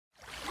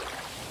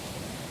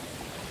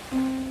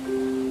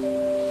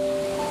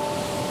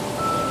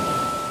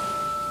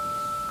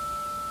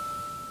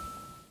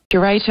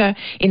Curator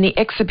in the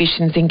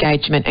Exhibitions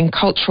Engagement and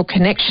Cultural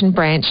Connection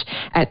branch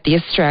at the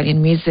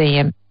Australian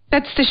Museum.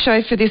 That's the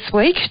show for this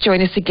week.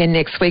 Join us again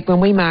next week when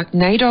we mark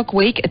NAIDOC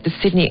Week at the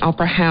Sydney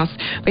Opera House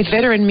with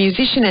veteran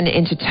musician and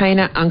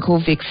entertainer Uncle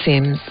Vic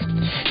Sims.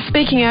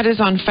 Speaking Out is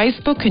on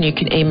Facebook and you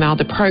can email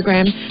the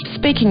program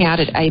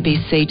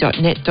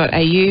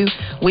speakingout@abc.net.au.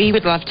 We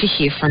would love to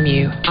hear from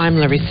you. I'm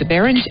Larissa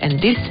Berend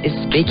and this is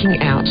Speaking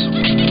Out.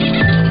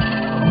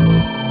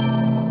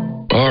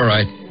 All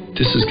right.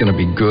 This is going to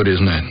be good,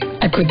 isn't it?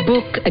 A good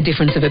book, a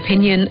difference of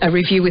opinion, a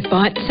review with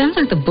bite. Sounds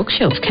like the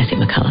bookshelf, Kathy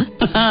McCullough.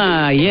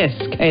 Yes,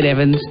 Kate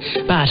Evans.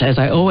 But as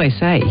I always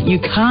say, you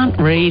can't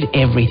read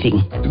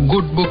everything.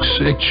 Good books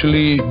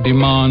actually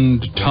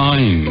demand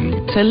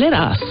time. So let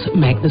us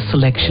make the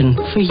selection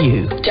for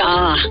you.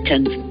 Dark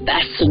and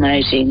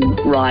fascinating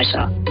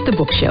writer. The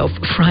Bookshelf,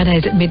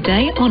 Fridays at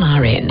midday on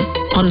RN.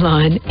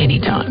 Online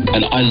anytime.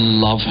 And I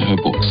love her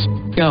books.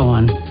 Go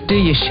on, do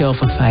your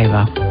shelf a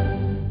favour.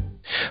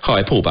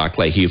 Hi, Paul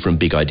Barclay here from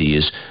Big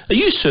Ideas. Are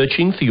you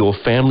searching for your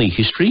family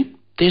history?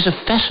 There's a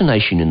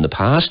fascination in the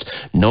past,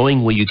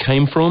 knowing where you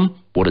came from,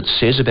 what it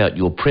says about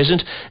your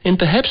present, and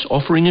perhaps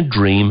offering a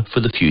dream for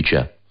the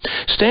future.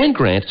 Stan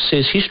Grant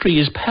says history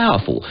is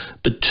powerful,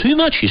 but too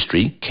much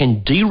history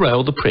can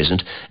derail the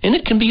present, and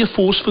it can be a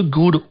force for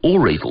good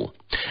or evil.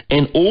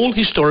 And all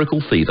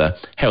historical fever,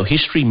 how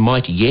history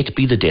might yet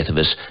be the death of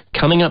us,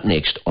 coming up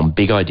next on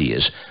Big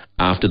Ideas,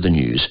 after the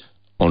news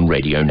on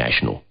Radio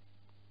National.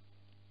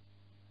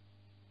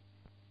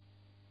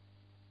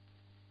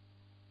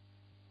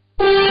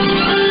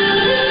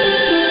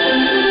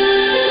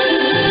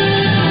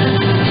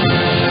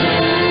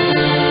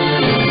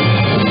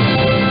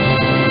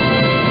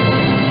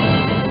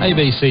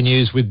 ABC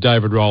News with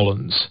David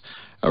Rowlands.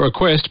 A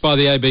request by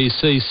the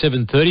ABC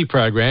 7:30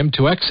 program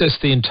to access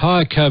the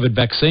entire COVID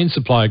vaccine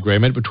supply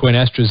agreement between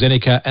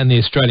AstraZeneca and the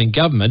Australian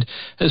government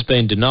has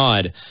been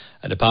denied.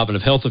 A Department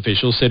of Health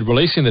official said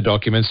releasing the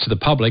documents to the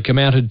public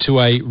amounted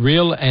to a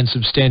real and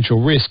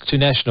substantial risk to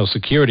national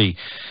security.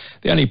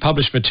 The only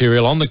published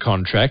material on the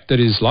contract that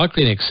is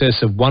likely in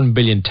excess of $1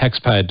 billion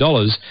taxpayer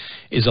dollars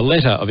is a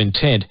letter of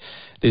intent.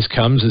 This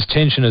comes as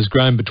tension has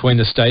grown between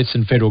the states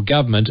and federal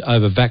government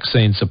over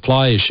vaccine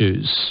supply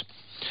issues.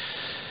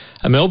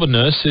 A Melbourne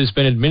nurse who's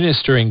been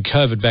administering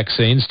COVID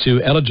vaccines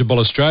to eligible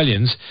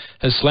Australians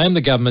has slammed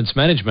the government's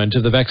management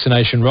of the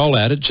vaccination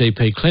rollout at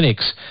GP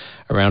clinics.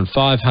 Around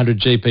 500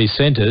 GP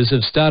centres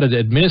have started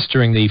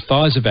administering the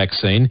Pfizer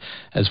vaccine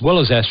as well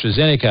as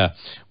AstraZeneca,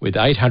 with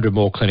 800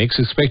 more clinics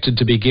expected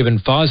to be given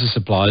Pfizer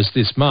supplies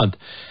this month.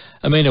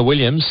 Amina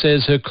Williams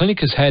says her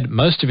clinic has had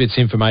most of its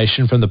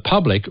information from the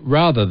public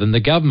rather than the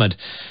government,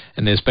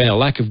 and there's been a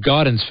lack of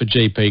guidance for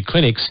GP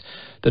clinics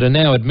that are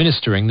now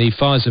administering the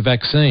Pfizer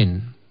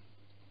vaccine.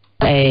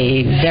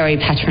 A very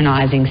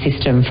patronising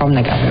system from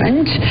the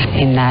government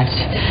in that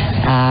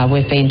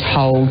we've been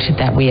told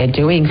that we are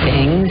doing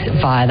things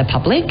via the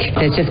public.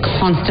 There's just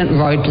constant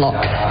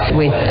roadblocks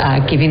with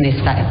giving these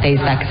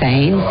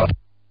vaccines.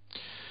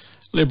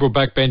 Liberal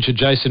backbencher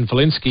Jason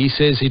Falinski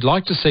says he'd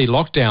like to see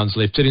lockdowns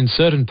lifted in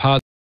certain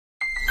parts